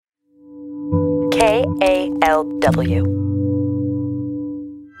KALW.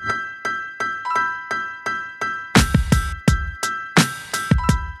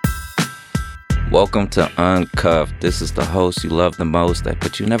 Welcome to Uncuffed. This is the host you love the most,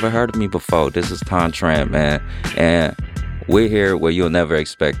 but you never heard of me before. This is Ton Tran, man. And we're here where you'll never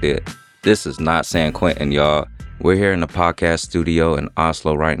expect it. This is not San Quentin, y'all. We're here in the podcast studio in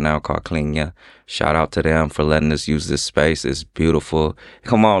Oslo right now called Klinge. Shout out to them for letting us use this space. It's beautiful.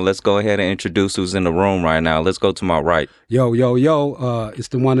 Come on, let's go ahead and introduce who's in the room right now. Let's go to my right. Yo. It's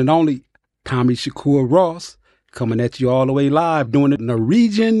the one and only Tommy Shakur Ross coming at you all the way live, doing it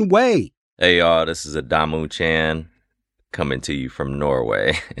Norwegian way. Hey y'all, this is Adamu Chan coming to you from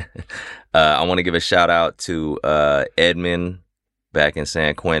Norway. I want to give a shout out to Edmund back in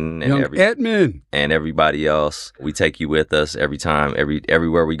San Quentin and Edmund and everybody else. We take you with us every time,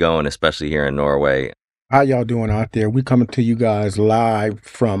 everywhere we go, and especially here in Norway. How y'all doing out there? We coming to you guys live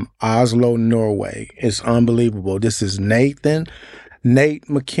from Oslo, Norway. It's unbelievable. This is Nate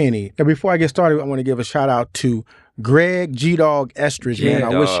McKinney. And before I get started, I want to give a shout out to Greg G-Dog Estridge, man.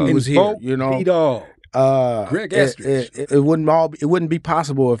 I wish he was here. You know, G-Dog. Greg Estridge. It wouldn't be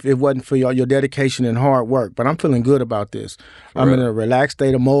possible if it wasn't for your dedication and hard work. But I'm feeling good about this. I'm in a relaxed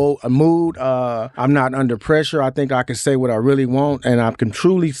state of mood. I'm not under pressure. I think I can say what I really want, and I can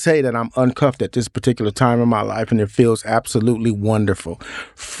truly say that I'm uncuffed at this particular time in my life, and it feels absolutely wonderful.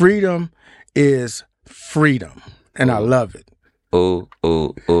 Freedom is freedom, and I love it. Ooh.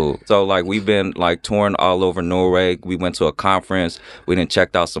 So, like, we've been, like, touring all over Norway. We went to a conference. We done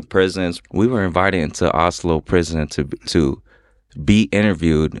checked out some prisons. We were invited into Oslo prison to be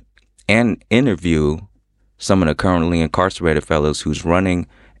interviewed and interview some of the currently incarcerated fellows who's running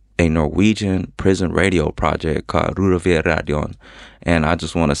a Norwegian prison radio project called Rurafjell. And I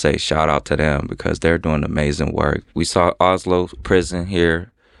just want to say shout out to them because they're doing amazing work. We saw Oslo prison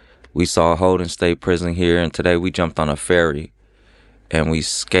here. We saw Holden State prison here. And today we jumped on a ferry and we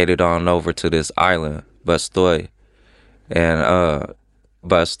skated on over to this island, Bastøy. And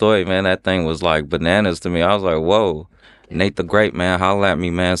Bastøy, man, that thing was like bananas to me. I was like, whoa, Nate the Great, man, holla at me,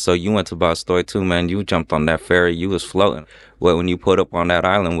 man. So you went to Bastøy too, man. You jumped on that ferry. You was floating. Well, when you put up on that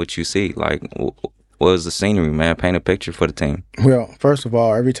island, what you see? Like, what was the scenery, man? Paint a picture for the team. Well, first of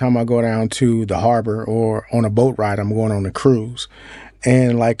all, every time I go down to the harbor or on a boat ride, I'm going on a cruise.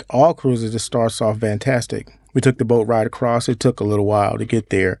 And like all cruises, it starts off fantastic. We took the boat ride across. It took a little while to get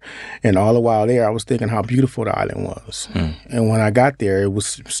there. And all the while there, I was thinking how beautiful the island was. And when I got there, it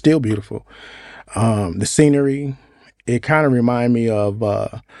was still beautiful. The scenery, it kind of reminded me of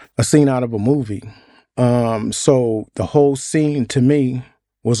a scene out of a movie. So the whole scene to me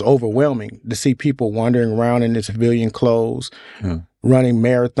was overwhelming to see people wandering around in their civilian clothes, running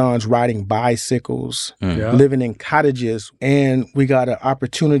marathons, riding bicycles, living in cottages. And we got an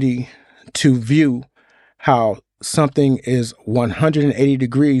opportunity to view how something is 180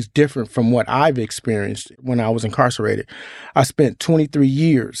 degrees different from what I've experienced when I was incarcerated. I spent 23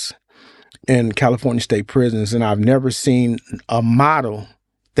 years in California state prisons, and I've never seen a model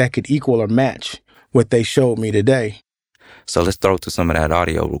that could equal or match what they showed me today. So let's throw to some of that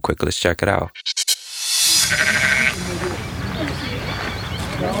audio real quick. Let's check it out.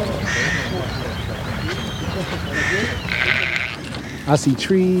 I see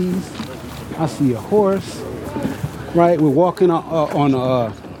trees. I see a horse, right? We're walking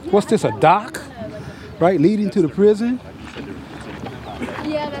on what's this, a dock, right, leading to the prison.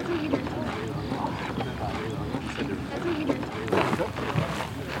 Yeah, that's what you meant.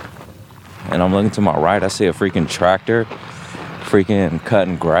 And I'm looking to my right, I see a freaking tractor, freaking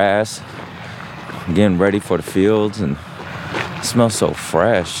cutting grass, getting ready for the fields, and it smells so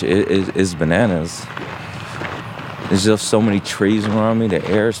fresh. It's bananas. There's just so many trees around me. The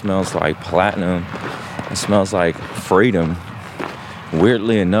air smells like platinum. It smells like freedom.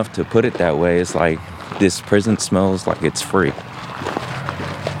 Weirdly enough, to put it that way, it's like this prison smells like it's free.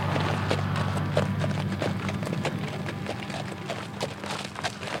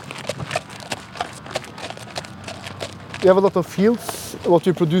 We have a lot of fields. What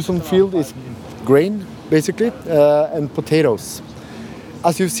we produce on field is grain, basically, and potatoes.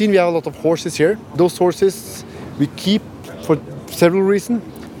 As you've seen, we have a lot of horses here. Those horses we keep for several reasons.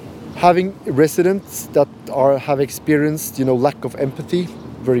 Having residents that have experienced, lack of empathy,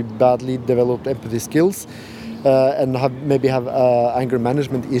 very badly developed empathy skills, and maybe have anger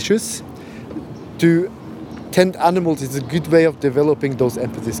management issues. To tend animals is a good way of developing those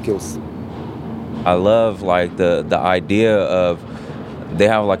empathy skills. I love like the idea of they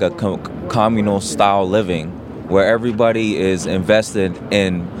have like a communal style living where everybody is invested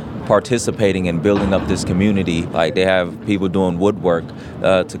in participating in building up this community. Like they have people doing woodwork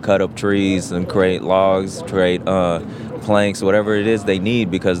to cut up trees and create logs, create planks, whatever it is they need,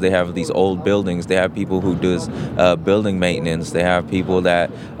 because they have these old buildings. They have people who do building maintenance. They have people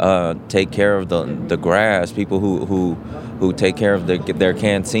that take care of the grass, people who take care of their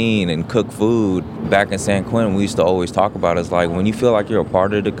canteen and cook food. Back in San Quentin, we used to always talk about it's like when you feel like you're a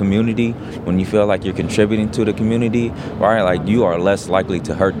part of the community, when you feel like you're contributing to the community, right, like you are less likely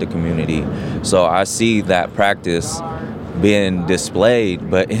to hurt the community. So I see that practice being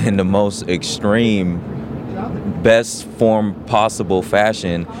displayed, but in the most extreme, best form possible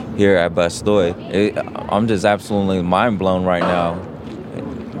fashion here at Bastoy. I'm just absolutely mind blown right now,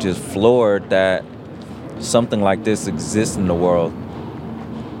 just floored that something like this exists in the world.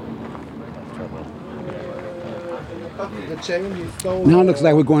 Now it looks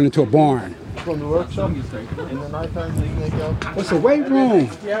like we're going into a barn. From the workshop. In the nighttime, they make out. It's a weight room.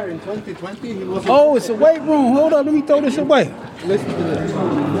 Yeah, in 2020, he was. Oh, it's a weight room. Hold on, let me throw this away. Listen to this.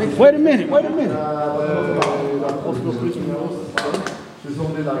 Wait a minute. Oslo prison was. There's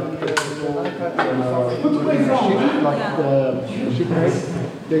only like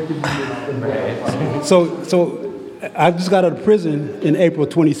So I just got out of prison in April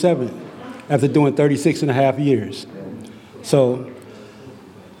 27th after doing 36 and a half years. So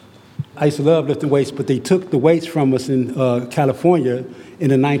I used to love lifting weights, but they took the weights from us in California in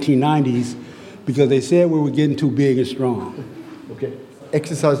the 1990s because they said we were getting too big and strong. Okay.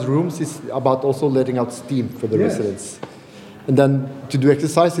 Exercise rooms is about also letting out steam for the residents. And then to do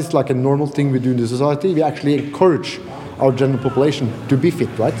exercise is like a normal thing we do in the society. We actually encourage our general population to be fit,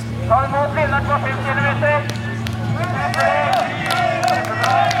 right? Is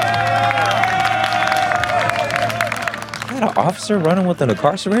that an officer running with an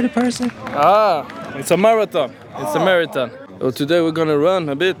incarcerated person? It's a marathon. It's a marathon. Oh, today we're gonna run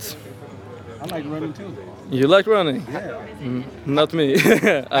a bit. I like running too. You like running? Yeah. Not me.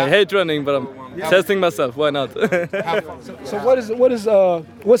 I hate running, but I'm testing myself. Why not? So what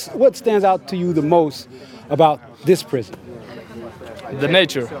stands out to you the most about this prison? The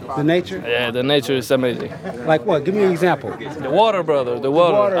nature. The nature? Yeah, the nature is amazing. Like what? Give me an example. The water, brother. The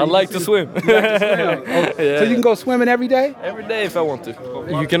water. I like to swim. Yeah. So you can go swimming every day? Every day if I want to.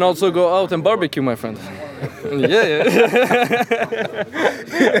 You can also go out and barbecue, my friend. Yeah.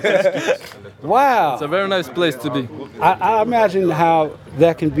 Wow. It's a very nice place to be. I imagine how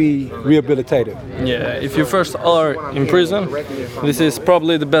that can be rehabilitative. Yeah, if you first are in prison, this is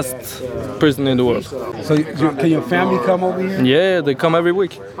probably the best prison in the world. So can your family come over here? Yeah, they come every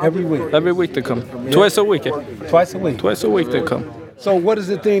week. Every week? Every week they come. Twice a week. Twice a week? Twice a week they come. So what is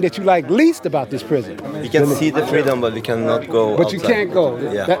the thing that you like least about this prison? You can see the freedom, but you cannot go But outside. you can't go.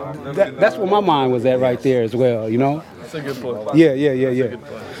 Yeah. That's where my mind was at right there as well, you know? That's a good point. Yeah.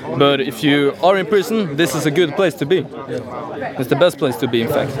 But if you are in prison, this is a good place to be. It's the best place to be, in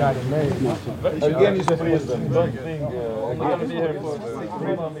fact.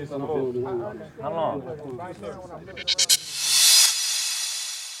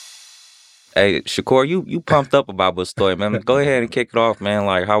 Hey, Shakur, you pumped up about Bastoy, man. Go ahead and kick it off, man.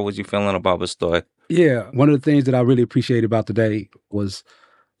 Like, how was you feeling about Bastoy? Yeah, one of the things that I really appreciated about today was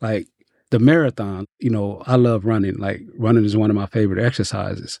like the marathon. You know, I love running. Like running is one of my favorite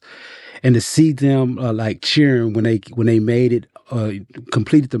exercises, and to see them like cheering when they made it,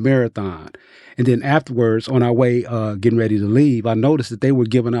 completed the marathon, and then afterwards on our way getting ready to leave, I noticed that they were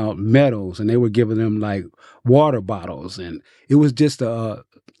giving out medals and they were giving them like water bottles, and it was just an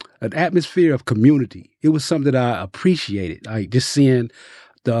atmosphere of community. It was something that I appreciated. Like just seeing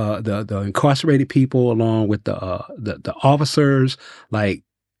the incarcerated people along with the officers, like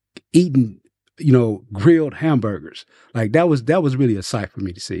eating, you know, grilled hamburgers. Like that was really a sight for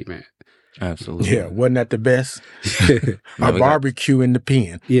me to see, man. Absolutely. Yeah, wasn't that the best? A barbecue in the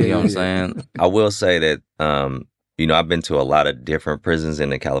pen. You know what I'm saying? I will say that, I've been to a lot of different prisons in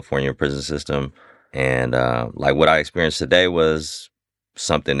the California prison system. And like what I experienced today was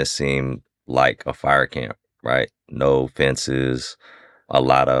something that seemed like a fire camp, right? No fences, a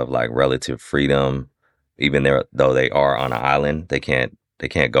lot of like relative freedom. Even though they are on an island, they can't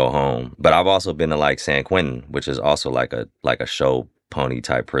go home. But I've also been to like San Quentin, which is also like a show pony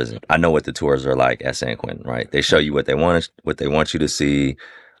type prison. I know what the tours are like at San Quentin, right? They show you what they want you to see.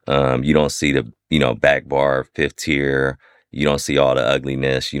 You don't see the back bar, fifth tier. You don't see all the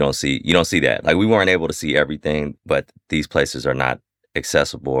ugliness. You don't see that. Like we weren't able to see everything, but these places are not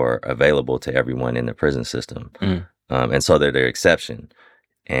accessible or available to everyone in the prison system. And so they're the exception.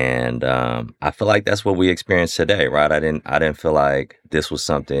 And I feel like that's what we experienced today, right? I didn't feel like this was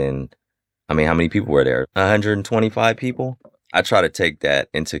something. I mean, how many people were there? 125 people? I try to take that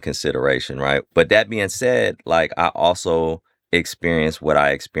into consideration, right? But that being said, like I also experienced what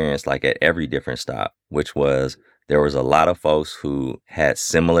I experienced like at every different stop, which was there was a lot of folks who had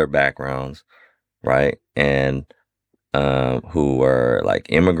similar backgrounds, right? And who were like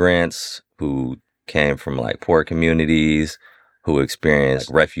immigrants, who came from like poor communities, who experienced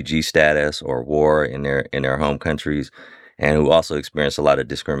refugee status or war in their home countries, and who also experienced a lot of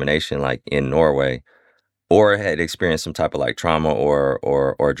discrimination like in Norway, or had experienced some type of like trauma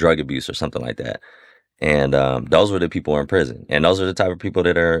or drug abuse or something like that. And those were the people in prison. And those are the type of people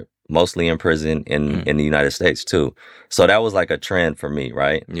that are mostly in prison in the United States too. So that was like a trend for me,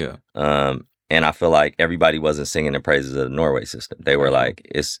 right? Yeah. And I feel like everybody wasn't singing the praises of the Norway system. They were like,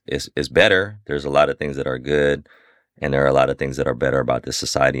 it's better. There's a lot of things that are good, and there are a lot of things that are better about this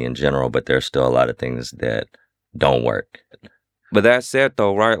society in general, but there's still a lot of things that don't work. But that said,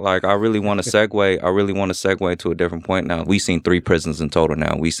 though, right, like I really want to segue to a different point now. We've seen 3 prisons in total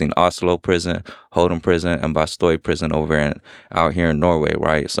now. We've seen Oslo prison, Holden prison, and Bastøy prison out here in Norway,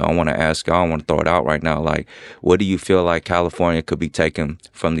 right? So I want to ask y'all, I want to throw it out right now, like, what do you feel like California could be taken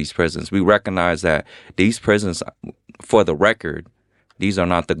from these prisons? We recognize that these prisons, for the record, these are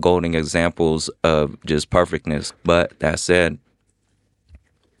not the golden examples of just perfectness. But that said,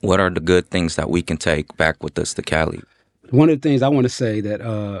 what are the good things that we can take back with us to Cali? One of the things I want to say that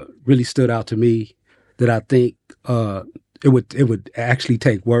really stood out to me that I think it would actually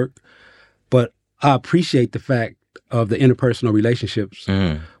take work, but I appreciate the fact of the interpersonal relationships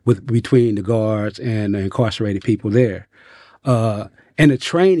between the guards and the incarcerated people there, and the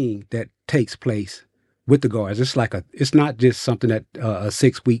training that takes place with the guards. It's not just something that a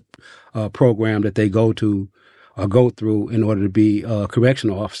 6-week program that they go through in order to be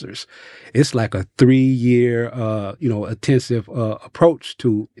correctional officers. It's like a 3-year, intensive approach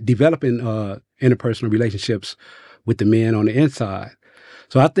to developing interpersonal relationships with the men on the inside.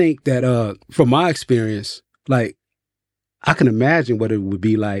 So I think that from my experience, like I can imagine what it would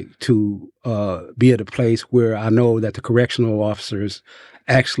be like to be at a place where I know that the correctional officers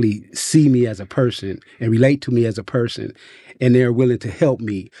actually see me as a person and relate to me as a person, and they're willing to help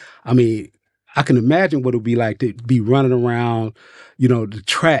me. I mean, I can imagine what it would be like to be running around, the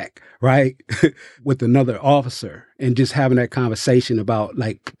track, right, with another officer and just having that conversation about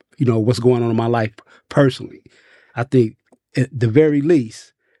like, what's going on in my life personally. I think at the very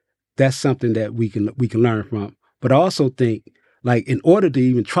least, that's something that we can learn from. But I also think like in order to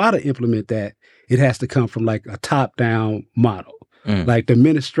even try to implement that, it has to come from like a top-down model. Like the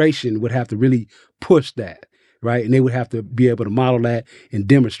administration would have to really push that. Right. And they would have to be able to model that and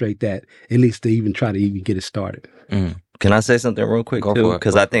demonstrate that, at least to even try to even get it started. Can I say something real quick, too?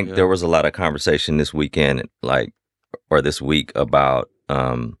 Because I think there was a lot of conversation this weekend, or this week about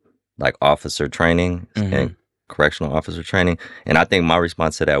like officer training and correctional officer training. And I think my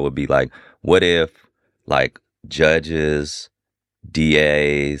response to that would be like, what if like judges,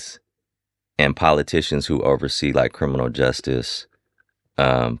 DAs, and politicians who oversee like criminal justice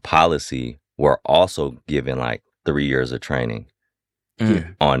policy were also given like 3 years of training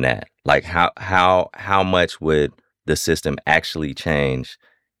on that? Like how much would the system actually change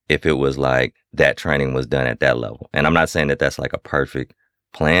if it was like that training was done at that level? And I'm not saying that that's like a perfect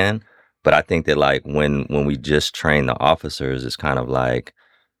plan, but I think that like when we just train the officers, it's kind of like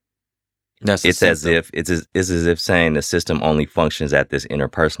it's as if saying the system only functions at this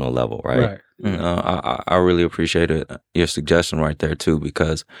interpersonal level, right? I really appreciated your suggestion right there too,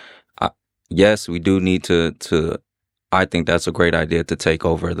 because yes, we do need to. I think that's a great idea to take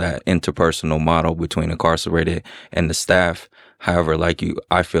over that interpersonal model between incarcerated and the staff. However,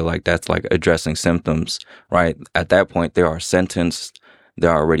 I feel like that's like addressing symptoms, right? At that point, they are sentenced.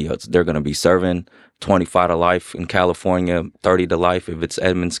 They're going to be serving 25 to life in California, 30 to life if it's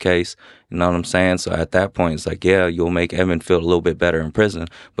Edmund's case. You know what I'm saying? So at that point, it's like, yeah, you'll make Edmund feel a little bit better in prison,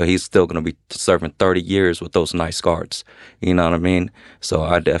 but he's still going to be serving 30 years with those nice guards. You know what I mean? So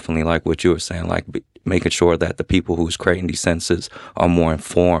I definitely like what you were saying, like making sure that the people who's creating these sentences are more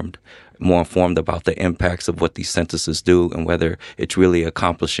informed about the impacts of what these sentences do and whether it's really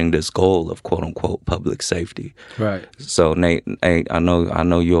accomplishing this goal of quote unquote public safety. Right. So Nate, I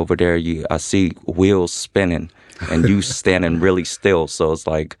know you over there. I see wheels spinning and you standing really still. So it's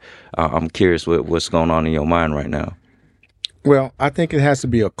like I'm curious what's going on in your mind right now. Well, I think it has to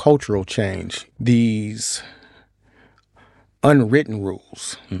be a cultural change. These unwritten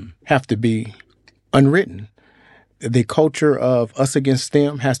rules have to be unwritten. The culture of us against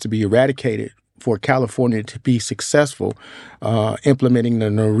them has to be eradicated for California to be successful implementing the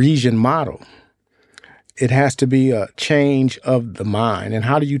Norwegian model. It has to be a change of the mind. And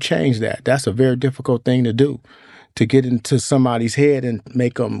how do you change that? That's a very difficult thing to do. to get into somebody's head and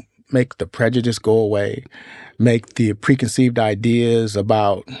make the prejudice go away, make the preconceived ideas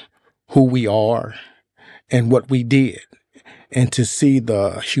about who we are and what we did, and to see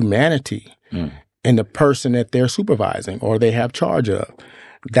the humanity in the person that they're supervising or they have charge of.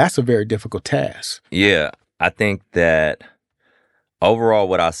 That's a very difficult task. Yeah, I think that overall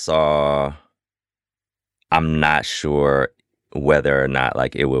what I saw, I'm not sure whether or not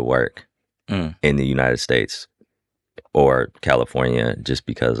like it would work in the United States or California, just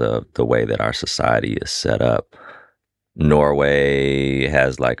because of the way that our society is set up. Norway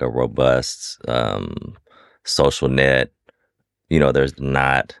has like a robust social net. You know, there's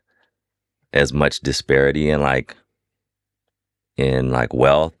not as much disparity in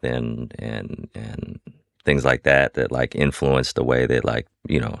wealth and things like that like influence the way that, like,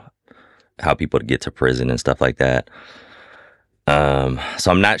 you know, how people get to prison and stuff like that.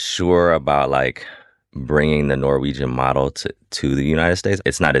 So I'm not sure about like bringing the Norwegian model to the United States.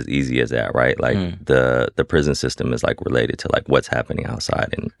 It's not as easy as that, right? Like the prison system is like related to like what's happening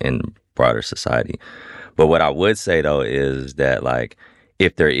outside in broader society. But what I would say though is that, like,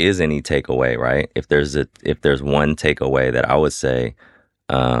 if there is any takeaway, right? If there's one takeaway that I would say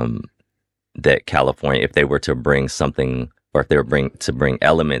that California, if they were to bring something, or if they were to bring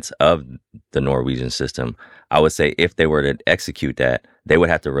elements of the Norwegian system, I would say if they were to execute that, they would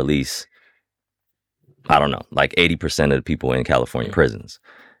have to release, I don't know, like 80% of the people in California prisons.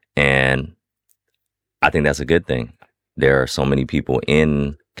 And I think that's a good thing. There are so many people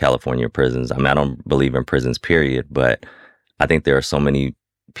in California prisons. I mean, I don't believe in prisons, period, but I think there are so many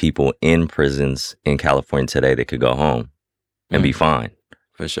people in prisons in California today that could go home and be fine.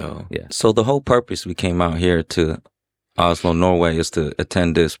 For sure. Yeah. So the whole purpose we came out here to Oslo, Norway, is to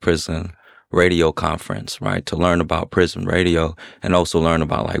attend this prison radio conference, right? To learn about prison radio and also learn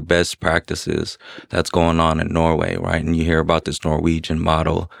about like best practices that's going on in Norway, right? And you hear about this Norwegian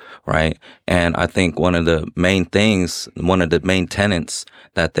model, right? And I think one of the main tenets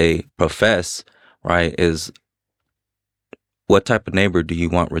that they profess, right, is what type of neighbor do you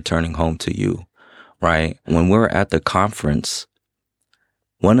want returning home to you, right? When we're at the conference,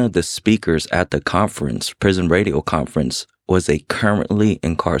 one of the speakers at the conference, prison radio conference, was a currently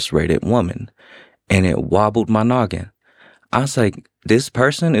incarcerated woman, and it wobbled my noggin. I was like, this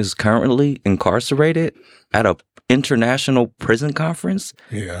person is currently incarcerated at an international prison conference?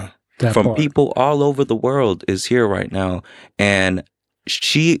 Yeah. From people all over the world is here right now, and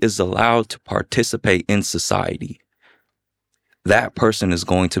she is allowed to participate in society. That person is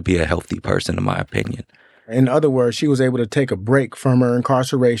going to be a healthy person, in my opinion. In other words, she was able to take a break from her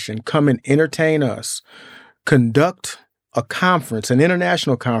incarceration, come and entertain us, conduct a conference, an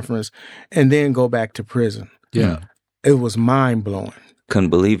international conference, and then go back to prison. Yeah. It was mind-blowing.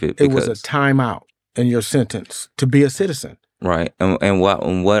 Couldn't believe it. It was a timeout in your sentence to be a citizen. Right. And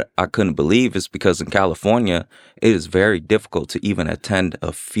what I couldn't believe is because in California, it is very difficult to even attend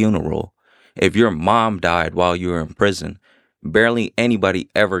a funeral. If your mom died while you were in prison, barely anybody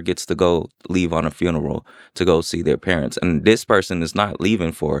ever gets to leave on a funeral to go see their parents. And this person is not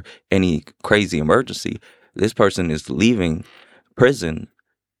leaving for any crazy emergency. This person is leaving prison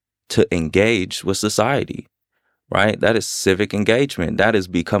to engage with society, right? That is civic engagement. That is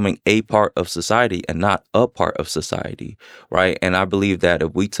becoming a part of society and not a part of society, right? And I believe that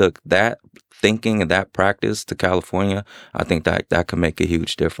if we took that thinking and that practice to California, I think that could make a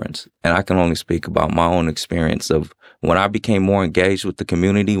huge difference. And I can only speak about my own experience of when I became more engaged with the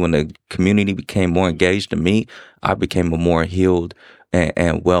community, when the community became more engaged in me, I became a more healed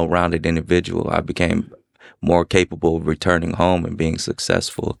and well-rounded individual. I became more capable of returning home and being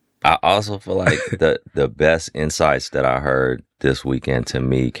successful. I also feel like the best insights that I heard this weekend to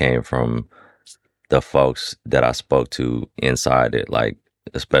me came from the folks that I spoke to inside it. Like,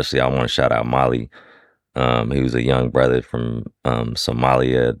 especially I want to shout out Mali. He was a young brother from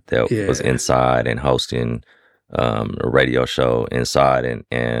Somalia that was inside and hosting a radio show inside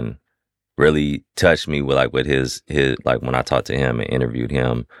and really touched me with his like when I talked to him and interviewed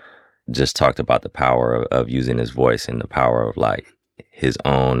him, just talked about the power of using his voice and the power of like his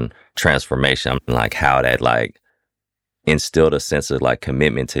own transformation, like how that like instilled a sense of like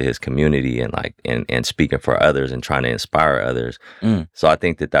commitment to his community and like and speaking for others and trying to inspire others. So I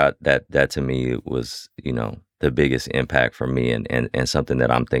think that to me was, you know, the biggest impact for me and something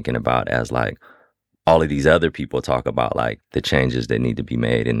that I'm thinking about as like all of these other people talk about like the changes that need to be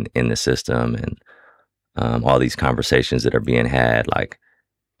made in the system and all these conversations that are being had like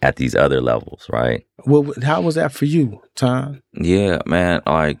at these other levels, right? Well, how was that for you, Tom? Yeah, man.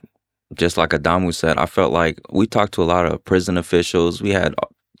 Like, just like Adamu said, I felt like we talked to a lot of prison officials. We had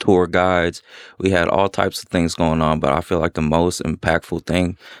tour guides. We had all types of things going on, but I feel like the most impactful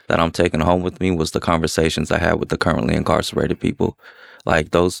thing that I'm taking home with me was the conversations I had with the currently incarcerated people.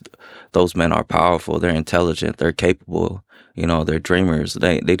 Like those men are powerful. They're intelligent. They're capable. You know, they're dreamers.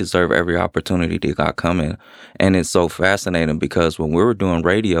 They deserve every opportunity they got coming. And it's so fascinating because when we were doing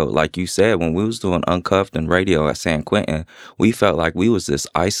radio, like you said, when we was doing Uncuffed and radio at San Quentin, we felt like we was this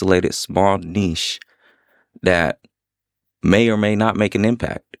isolated small niche that may or may not make an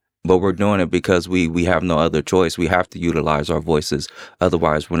impact. But we're doing it because we have no other choice. We have to utilize our voices.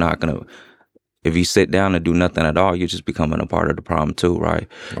 Otherwise, we're not going to. If you sit down and do nothing at all, you're just becoming a part of the problem too, right?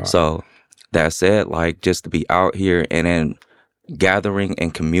 Wow. So that said, like, just to be out here and then gathering in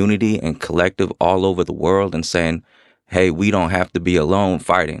community and collective all over the world and saying, hey, we don't have to be alone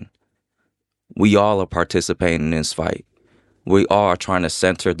fighting. We all are participating in this fight. We all are trying to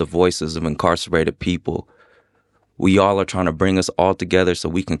center the voices of incarcerated people. We all are trying to bring us all together so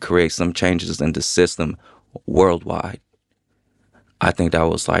we can create some changes in the system worldwide. I think that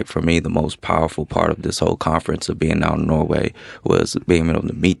was, like, for me, the most powerful part of this whole conference of being out in Norway was being able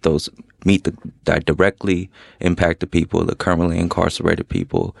to meet that directly impacted people, the currently incarcerated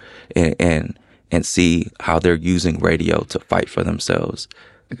people, and see how they're using radio to fight for themselves.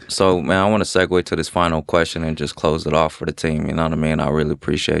 So, man, I want to segue to this final question and just close it off for the team. You know what I mean? I really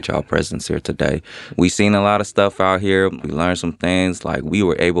appreciate y'all presence here today. We seen a lot of stuff out here. We learned some things. Like, we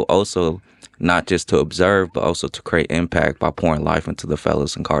were able also not just to observe, but also to create impact by pouring life into the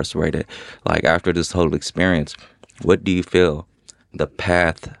fellows incarcerated. Like, after this whole experience, what do you feel the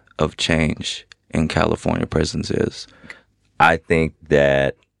path of change in California prisons is? I think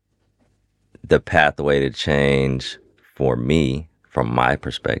that the pathway to change for me, from my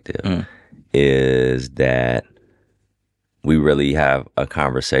perspective, is that we really have a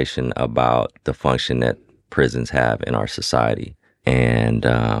conversation about the function that prisons have in our society. And,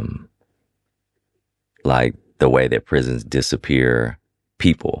 like the way that prisons disappear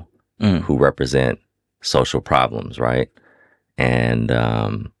people who represent social problems, right? And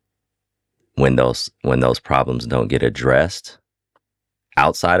when those problems don't get addressed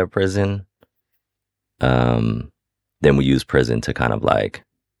outside of prison, then we use prison to kind of like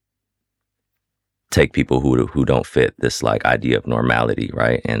take people who don't fit this like idea of normality,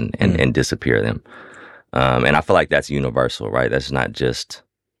 right? And disappear them. And I feel like that's universal, right? That's not just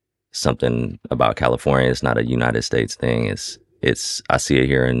something about California. It's not a United States thing. It's I see it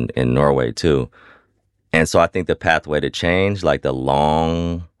here in Norway too. And so I think the pathway to change, like the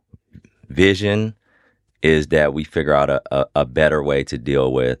long vision, is that we figure out a better way to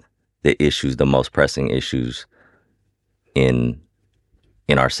deal with the issues, the most pressing issues in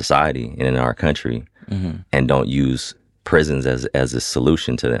our society and in our country, and don't use prisons as a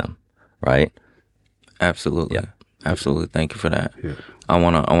solution to them, right? Absolutely. Yeah. Absolutely. Thank you for that. Yeah. I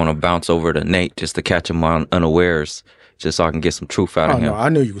wanna bounce over to Nate just to catch him on unawares, just so I can get some truth out of him. No, I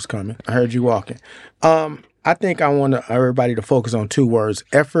knew you was coming. I heard you walking. I think I want everybody to focus on two words: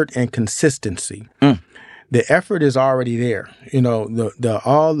 effort and consistency. The effort is already there. You know,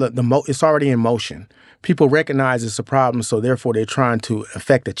 it's already in motion. People recognize it's a problem, so therefore they're trying to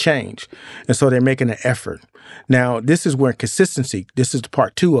affect a change, and so they're making an effort. Now, this is where consistency. This is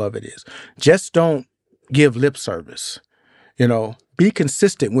part two of it. Is just don't give lip service. You know, be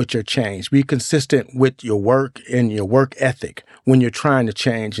consistent with your change. Be consistent with your work and your work ethic when you're trying to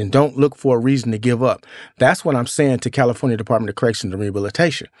change, and don't look for a reason to give up. That's what I'm saying to California Department of Corrections and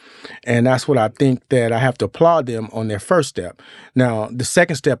Rehabilitation. And that's what I think that I have to applaud them on their first step. Now, the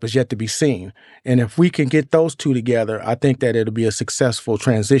second step is yet to be seen. And if we can get those two together, I think that it'll be a successful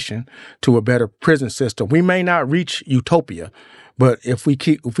transition to a better prison system. We may not reach utopia, but if we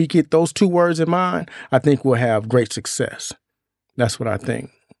get those two words in mind, I think we'll have great success. That's what I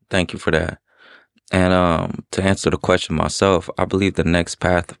think. Thank you for that. And to answer the question myself, I believe the next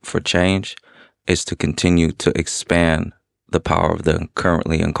path for change is to continue to expand the power of the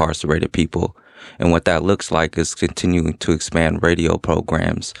currently incarcerated people. And what that looks like is continuing to expand radio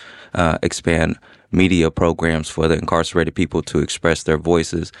programs, expand media programs for the incarcerated people to express their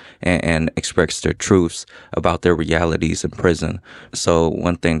voices and express their truths about their realities in prison. So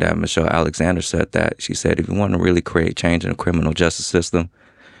one thing that Michelle Alexander said, that she said, if you want to really create change in the criminal justice system,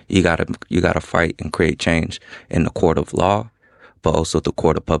 you gotta fight and create change in the court of law, but also the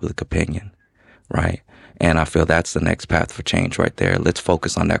court of public opinion, right? And I feel that's the next path for change right there. Let's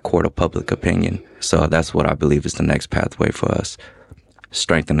focus on that court of public opinion. So that's what I believe is the next pathway for us,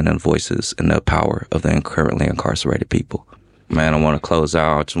 strengthening the voices and the power of the currently incarcerated people. man, I want to close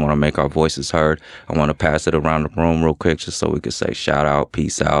out. I just want to make our voices heard. I want to pass it around the room real quick just so we could say shout out,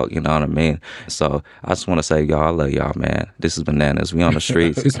 peace out, you know what I mean? So I just want to say, y'all, I love y'all, man. This is Bananas. We on the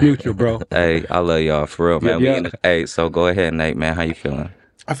streets. It's mutual, bro. Hey, I love y'all, for real, man. Yeah. Hey, so go ahead, Nate, man. How you feeling?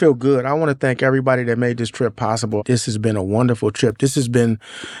 I feel good. I want to thank everybody that made this trip possible. This has been a wonderful trip. This has been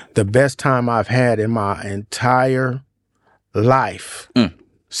the best time I've had in my entire life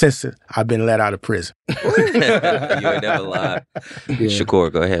since I've been let out of prison. You ain't never lied.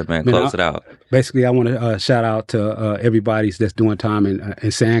 Shakur, go ahead, man. Close it out. Basically, I want to shout out to everybody that's doing time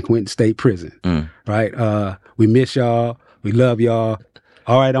in San Quentin State Prison. Right? We miss y'all. We love y'all.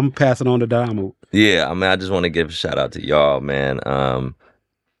 All right, I'm passing on to Damu. Yeah, I mean, I just want to give a shout out to y'all, man.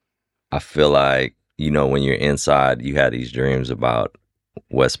 I feel like, you know, when you're inside, you have these dreams about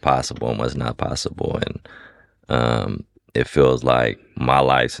what's possible and what's not possible. And it feels like my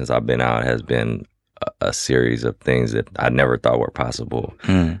life since I've been out has been a series of things that I never thought were possible.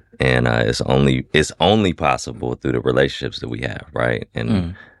 And it's only possible through the relationships that we have, right?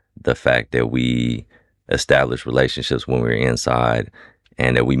 And the fact that we establish relationships when we're inside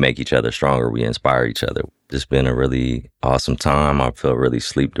and that we make each other stronger, we inspire each other. It's been a really awesome time. I feel really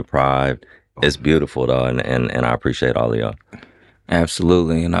sleep deprived. It's beautiful though, and I appreciate all of y'all.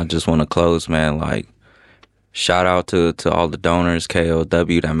 Absolutely. And I just want to close, man, like, shout out to all the donors, KOW,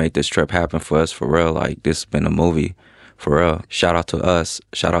 that made this trip happen for us, for real. Like, this has been a movie, for real. Shout out to us.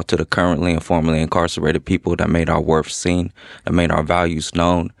 Shout out to the currently and formerly incarcerated people that made our worth seen, that made our values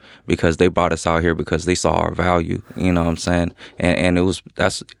known, because they brought us out here because they saw our value, you know what I'm saying? And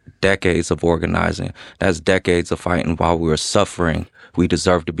that's decades of organizing. That's decades of fighting while we were suffering. We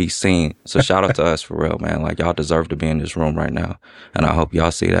deserve to be seen. So shout out to us, for real, man. Like, y'all deserve to be in this room right now. And I hope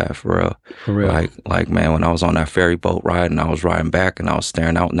y'all see that, for real. For real. Like, man, when I was on that ferry boat ride and I was riding back and I was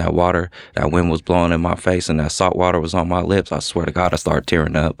staring out in that water, that wind was blowing in my face and that salt water was on my lips, I swear to God, I started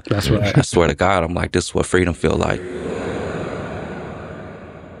tearing up. That's right. I swear to God, I'm like, this is what freedom feel like.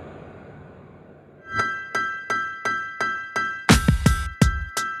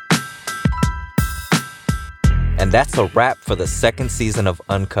 And that's a wrap for the second season of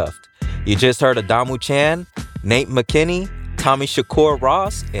Uncuffed. You just heard Adamu Chan, Nate McKinney, Tommy Shakur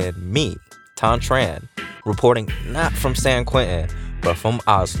Ross, and me, Tan Tran, reporting not from San Quentin, but from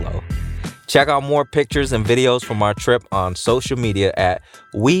Oslo. Check out more pictures and videos from our trip on social media at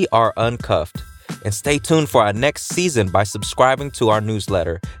We Are Uncuffed. And stay tuned for our next season by subscribing to our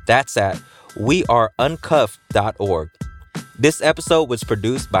newsletter. That's at weareuncuffed.org. This episode was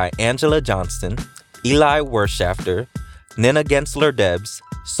produced by Angela Johnston, Eli Wershafter, Nina Gensler-Debs,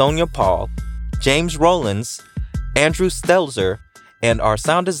 Sonia Paul, James Rollins, Andrew Stelzer, and our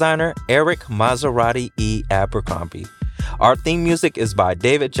sound designer, Eric Maserati E. Abercrombie. Our theme music is by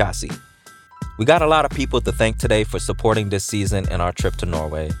David Jassy. We got a lot of people to thank today for supporting this season and our trip to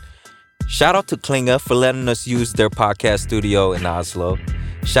Norway. Shout out to Klinga for letting us use their podcast studio in Oslo.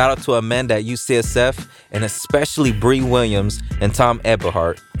 Shout out to Amanda at UCSF, and especially Bree Williams and Tom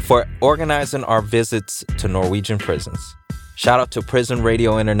Eberhardt for organizing our visits to Norwegian prisons. Shout out to Prison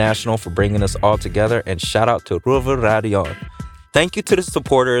Radio International for bringing us all together, and shout out to Ruver Radion. Thank you to the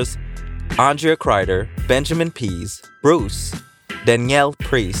supporters, Andrea Kreider, Benjamin Pease, Bruce, Danielle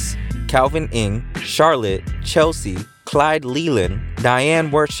Priest, Calvin Ing, Charlotte, Chelsea, Clyde Leland, Diane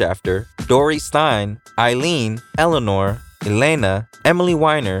Wershafter, Dory Stein, Eileen, Eleanor, Elena, Emily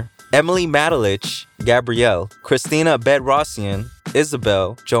Weiner, Emily Matalich, Gabrielle, Christina Bedrossian,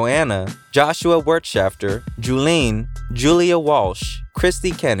 Isabel, Joanna, Joshua Wertschafter, Julene, Julia Walsh,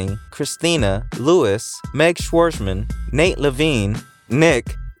 Christy Kenny, Christina, Lewis, Meg Schwarzman, Nate Levine,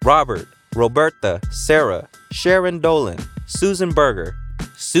 Nick, Robert, Roberta, Sarah, Sharon Dolan, Susan Berger,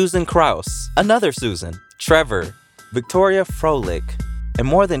 Susan Kraus, another Susan, Trevor, Victoria Froelich, and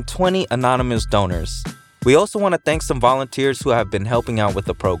more than 20 anonymous donors. We also want to thank some volunteers who have been helping out with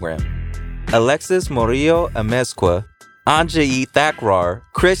the program. Alexis Morillo Amezcua, Anjayi Thakrar,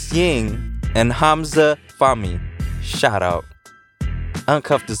 Chris Ying, and Hamza Fahmy. Shout out.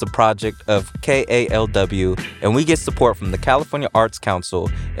 Uncuffed is a project of KALW, and we get support from the California Arts Council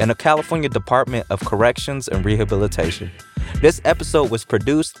and the California Department of Corrections and Rehabilitation. This episode was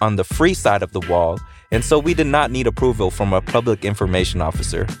produced on the free side of the wall, and so we did not need approval from a public information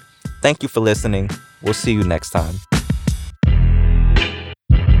officer. Thank you for listening. We'll see you next time.